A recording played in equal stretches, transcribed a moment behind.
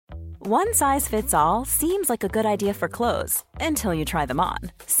One size fits all seems like a good idea for clothes until you try them on.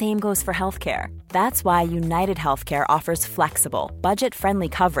 Same goes for healthcare. That's why United Healthcare offers flexible, budget-friendly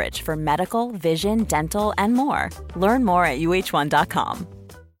coverage for medical, vision, dental, and more. Learn more at uh1.com.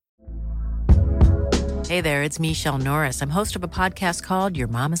 Hey there, it's Michelle Norris. I'm host of a podcast called Your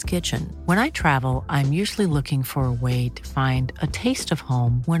Mama's Kitchen. When I travel, I'm usually looking for a way to find a taste of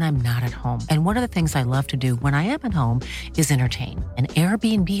home when I'm not at home. And one of the things I love to do when I am at home is entertain. And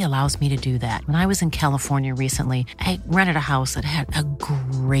Airbnb allows me to do that. When I was in California recently, I rented a house that had a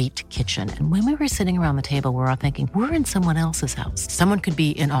great kitchen. And when we were sitting around the table, we're all thinking, we're in someone else's house. Someone could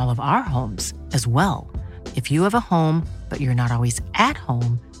be in all of our homes as well. If you have a home, but you're not always at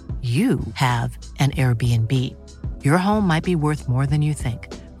home, you have an Airbnb. Your home might be worth more than you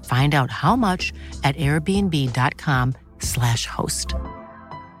think. Find out how much at airbnb.com/host.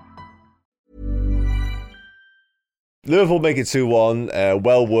 Liverpool make it 2-1,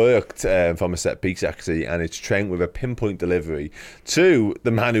 well worked from a set piece actually, and it's Trent with a pinpoint delivery to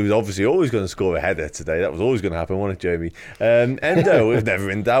the man who was obviously always going to score a header today. That was always going to happen, wasn't it, Jamie? Endo, was never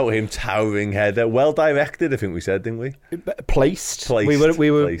in doubt. Him towering header, well directed. I think we said, didn't we? Placed.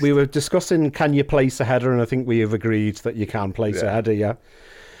 We were discussing, can you place a header, and I think we have agreed that you can place a header.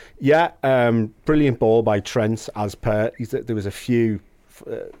 Brilliant ball by Trent. As per, there was a few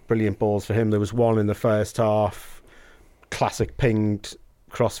brilliant balls for him. There was one in the first half. Classic pinged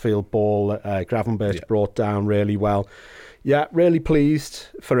crossfield ball. Gravenberch brought down really well. Yeah, really pleased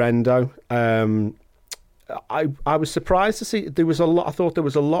for Endo. I was surprised to see there was a lot. I thought there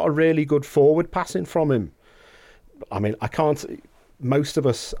was a lot of really good forward passing from him. I mean, most of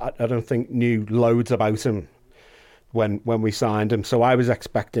us, I don't think, knew loads about him when we signed him. So I was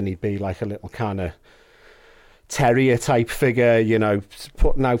expecting he'd be like a little kind of terrier type figure, you know,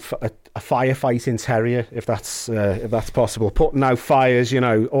 putting out a firefighting terrier, if that's possible, putting out fires, you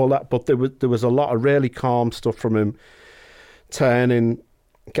know, all that. But there was a lot of really calm stuff from him, turning,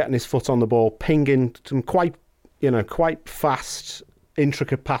 getting his foot on the ball, pinging some quite fast,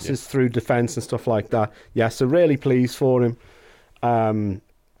 intricate passes through defence and stuff like that. Yeah, so really pleased for him. I'm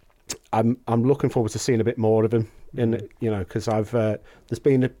looking forward to seeing a bit more of him. Because there's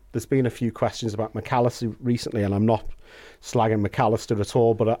been a few questions about McAllister recently, and I'm not slagging McAllister at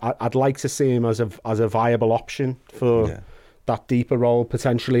all, but I'd like to see him as a viable option for that deeper role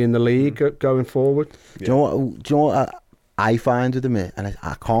potentially in the league going forward. Do you know what I find with him, and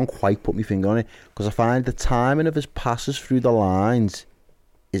I can't quite put my finger on it, because I find the timing of his passes through the lines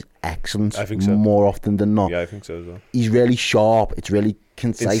is excellent. I think so. More often than not. Yeah, I think so as well. He's really sharp. It's really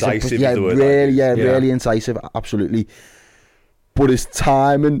concise. Incisive, really incisive, absolutely. But his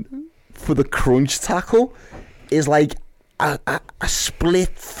timing for the crunch tackle is like a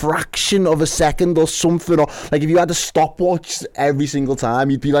split fraction of a second or something. Or like if you had a stopwatch every single time,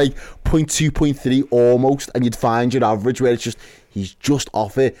 you'd be like 0.2, 0.3 almost, and you'd find your average where it's just he's just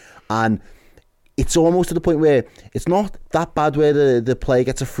off it. And it's almost to the point where it's not that bad where the player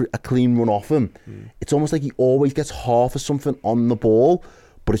gets a clean run off him. It's almost like he always gets half of something on the ball,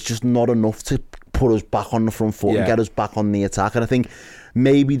 but it's just not enough to put us back on the front foot and get us back on the attack. And I think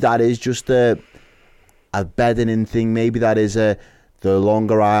maybe that is just a bedding in thing. Maybe that is the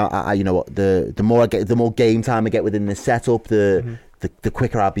longer the more game time I get within the setup, the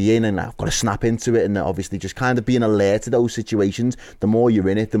quicker I'll be in, and I've got to snap into it, and obviously just kind of being alert to those situations. The more you're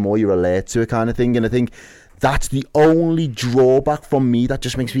in it, the more you're alert to it, kind of thing. And I think that's the only drawback from me that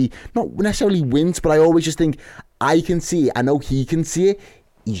just makes me not necessarily wince, but I always just think I can see it. I know he can see it.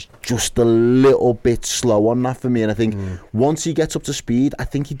 He's just a little bit slow on that for me. And I think once he gets up to speed, I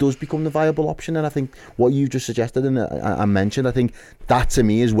think he does become the viable option. And I think what you just suggested and I mentioned, I think that to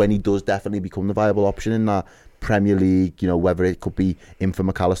me is when he does definitely become the viable option in that Premier League, whether it could be in for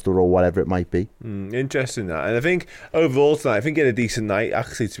McAllister or whatever it might be. Interesting that. And I think overall tonight, I think he had a decent night,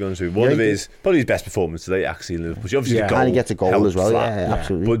 actually, to be honest with you. One of his, probably his best performance today, actually, in Liverpool. Obviously, the goal, and he gets a goal as well,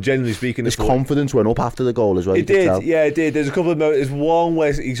 absolutely. But generally speaking, his confidence went up after the goal as well. It did, it did. There's a couple of moments. There's one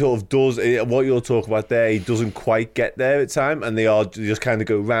where he sort of does, what you're talking about there, he doesn't quite get there at time, and they just kind of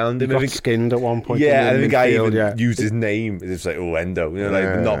go round him. He got skinned at one point. Yeah, and the guy even used his name. It's like, Endo,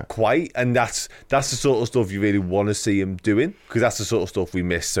 not quite. And that's the sort of stuff you really want to see him doing, because that's the sort of stuff we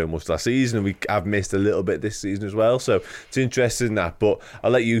missed so much last season, and we have missed a little bit this season as well. So it's interesting in that. But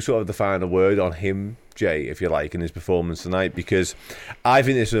I'll let you sort of the final word on him, Jay, if you like, in his performance tonight, because I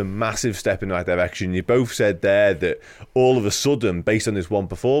think this is a massive step in the right direction. You both said there that all of a sudden, based on this one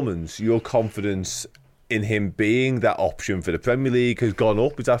performance, your confidence in him being that option for the Premier League has gone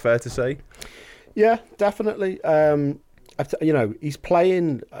up. Is that fair to say? Yeah, definitely. He's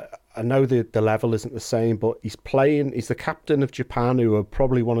playing I know the level isn't the same, but he's the captain of Japan, who are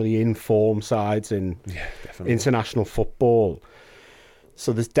probably one of the in-form sides in international football.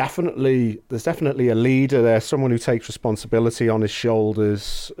 So there's definitely a leader there, someone who takes responsibility on his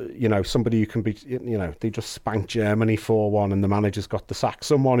shoulders. You know, somebody who can be, you know, they just spanked Germany 4-1 and the manager's got the sack.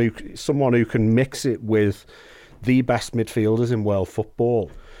 Someone who can mix it with the best midfielders in world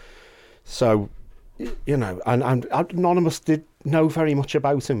football. So, you know, and Anonymous did know very much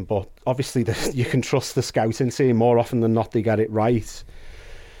about him, but obviously you can trust the scouting team. More often than not, they get it right.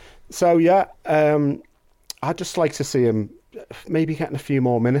 So yeah, I'd just like to see him maybe getting a few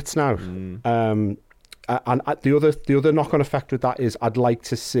more minutes now. And the other knock-on effect with that is I'd like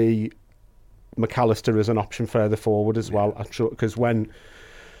to see McAllister as an option further forward as well. I'm sure, because when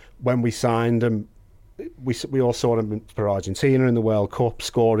we signed him, we all saw him for Argentina in the World Cup,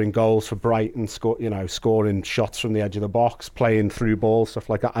 scoring goals for Brighton, scoring shots from the edge of the box, playing through ball, stuff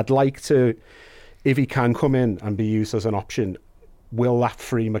like that. I'd like to, if he can come in and be used as an option, will that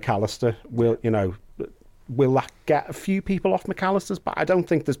free McAllister? Will that get a few people off McAllister's? But I don't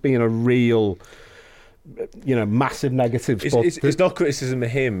think there's been a real, massive negative. It's not criticism of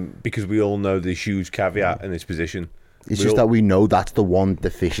him, because we all know the huge caveat in his position. It's just that we know that's the one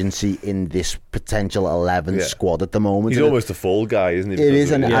deficiency in this potential 11 squad at the moment. He's almost a fall guy, isn't he? It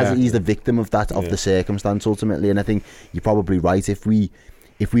is, and as he's the victim of that, of the circumstance ultimately. And I think you're probably right. If we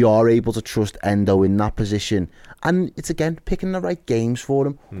are able to trust Endo in that position, and it's again picking the right games for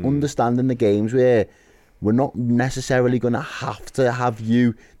him, understanding the games where we're not necessarily going to have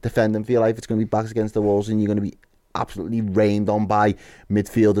you defending for your life. It's going to be backs against the walls, and you're going to be absolutely rained on by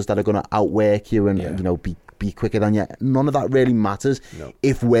midfielders that are going to outwork you and be quicker than you. None of that really matters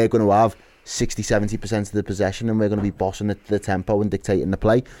if we're going to have 60-70% of the possession and we're going to be bossing the tempo and dictating the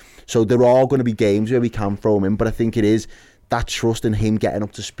play. So there are going to be games where we can throw him in, but I think it is that trust in him getting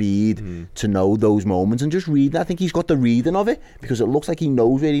up to speed to know those moments and just read. I think he's got the reading of it, because it looks like he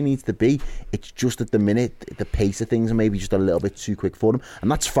knows where he needs to be. It's just at the minute the pace of things are maybe just a little bit too quick for him,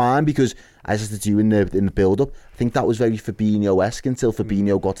 and that's fine, because as I said to you in the build-up, I think that was very Fabinho-esque until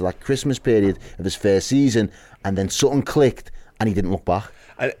Fabinho got to that Christmas period of his first season, and then something clicked and he didn't look back.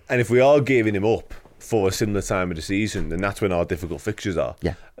 And if we are giving him up for a similar time of the season, then that's when our difficult fixtures are.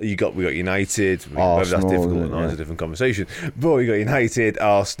 Yeah, we got United. Whether that's difficult or not is a different conversation. But we got United,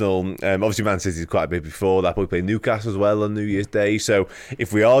 Arsenal. Obviously, Man City is quite a bit before that. But we play Newcastle as well on New Year's Day. So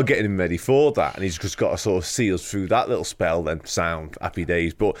if we are getting him ready for that, and he's just got to sort of see us through that little spell, then sound happy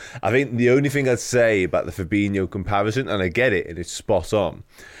days. But I think the only thing I'd say about the Fabinho comparison, and I get it, and it's spot on,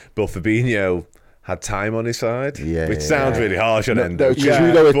 but Fabinho had time on his side, which sounds really harsh on Endo. It's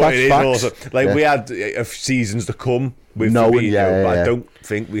true though, but it is facts. also we had seasons to come with Fabinho, but I don't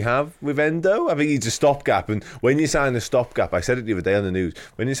think we have with Endo. I think he's a stopgap, and when you sign a stopgap, I said it the other day on the news,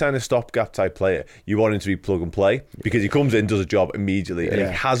 when you sign a stopgap type player, you want him to be plug and play, because he comes in, does a job immediately, and he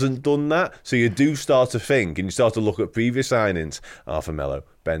hasn't done that. So you do start to think, and you start to look at previous signings, Arthur Mello,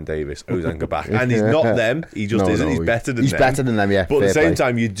 Ben Davis, Ozan Kabak, and he's not them. He just isn't. He's better than them. He's better than them, yeah. But at the same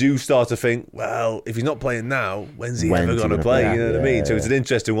time, you do start to think, well, if he's not playing now, when's he ever going to play? You know what I mean? So it's an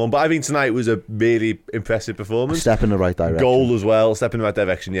interesting one. But I think tonight was a really impressive performance. Step in the right direction. Goal as well, step in the right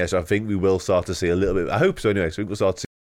direction. Yeah, so I think we will start to see a little bit. I hope so anyway. So we'll start to see